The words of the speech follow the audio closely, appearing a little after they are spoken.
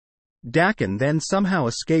Daken then somehow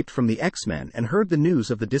escaped from the X-Men and heard the news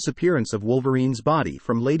of the disappearance of Wolverine's body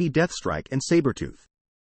from Lady Deathstrike and Sabretooth.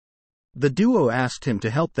 The duo asked him to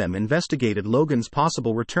help them investigate Logan's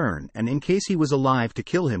possible return, and in case he was alive to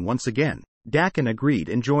kill him once again. Daken agreed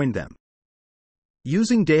and joined them.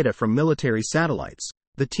 Using data from military satellites,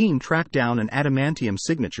 the team tracked down an adamantium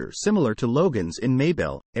signature similar to Logan's in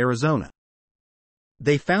Maybell, Arizona.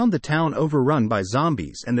 They found the town overrun by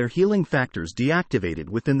zombies and their healing factors deactivated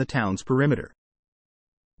within the town's perimeter.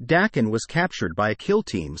 Daken was captured by a kill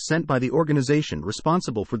team sent by the organization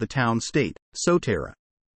responsible for the town's state, Sotera.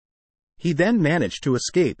 He then managed to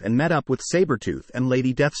escape and met up with Sabretooth and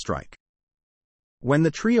Lady Deathstrike. When the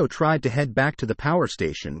trio tried to head back to the power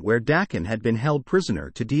station where Daken had been held prisoner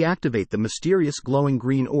to deactivate the mysterious glowing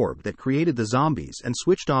green orb that created the zombies and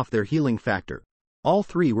switched off their healing factor, all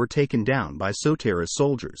three were taken down by Sotera's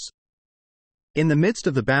soldiers. In the midst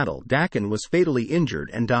of the battle, Daken was fatally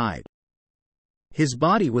injured and died. His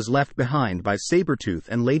body was left behind by Sabretooth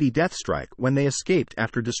and Lady Deathstrike when they escaped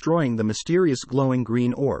after destroying the mysterious glowing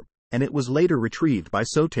green orb, and it was later retrieved by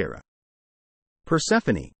Sotera.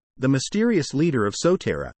 Persephone, the mysterious leader of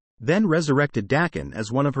Sotera, then resurrected Daken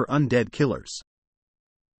as one of her undead killers.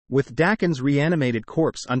 With Daken's reanimated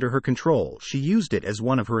corpse under her control, she used it as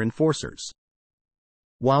one of her enforcers.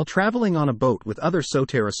 While traveling on a boat with other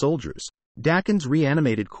Sotera soldiers, Daken's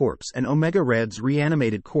reanimated corpse and Omega Red's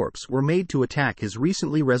reanimated corpse were made to attack his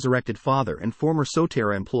recently resurrected father and former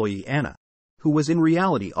Sotera employee Anna, who was in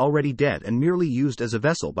reality already dead and merely used as a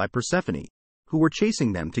vessel by Persephone, who were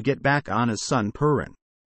chasing them to get back Anna's son Purin.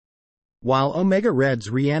 While Omega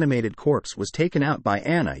Red's reanimated corpse was taken out by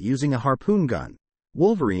Anna using a harpoon gun,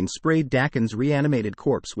 Wolverine sprayed Daken's reanimated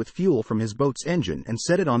corpse with fuel from his boat's engine and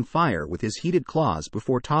set it on fire with his heated claws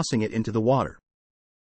before tossing it into the water.